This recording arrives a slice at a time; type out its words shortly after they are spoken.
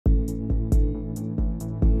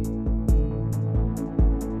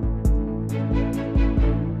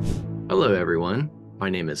Hello, everyone. My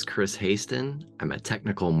name is Chris Haston. I'm a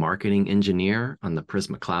technical marketing engineer on the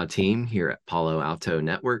Prisma Cloud team here at Palo Alto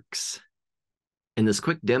Networks. In this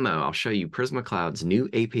quick demo, I'll show you Prisma Cloud's new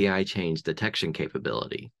API change detection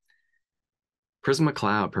capability. Prisma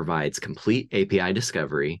Cloud provides complete API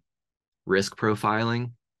discovery, risk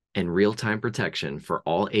profiling, and real-time protection for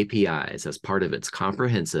all APIs as part of its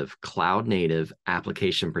comprehensive cloud-native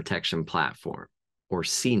application protection platform, or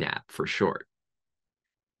CNAPP for short.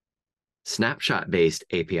 Snapshot-based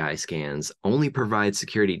API scans only provide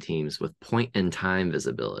security teams with point-in-time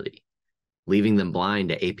visibility, leaving them blind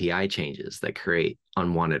to API changes that create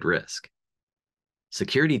unwanted risk.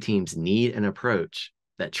 Security teams need an approach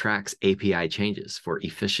that tracks API changes for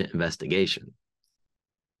efficient investigation.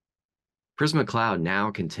 Prisma Cloud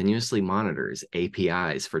now continuously monitors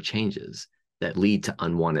APIs for changes that lead to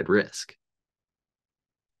unwanted risk.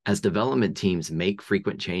 As development teams make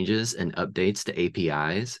frequent changes and updates to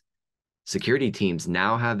APIs, security teams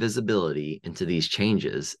now have visibility into these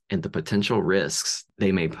changes and the potential risks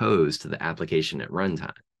they may pose to the application at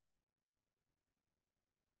runtime.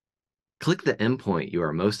 Click the endpoint you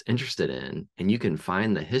are most interested in, and you can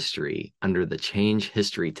find the history under the Change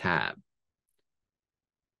History tab.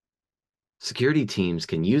 Security teams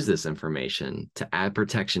can use this information to add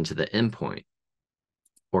protection to the endpoint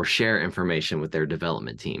or share information with their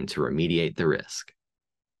development team to remediate the risk.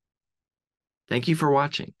 Thank you for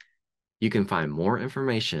watching. You can find more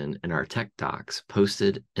information in our tech docs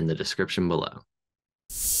posted in the description below.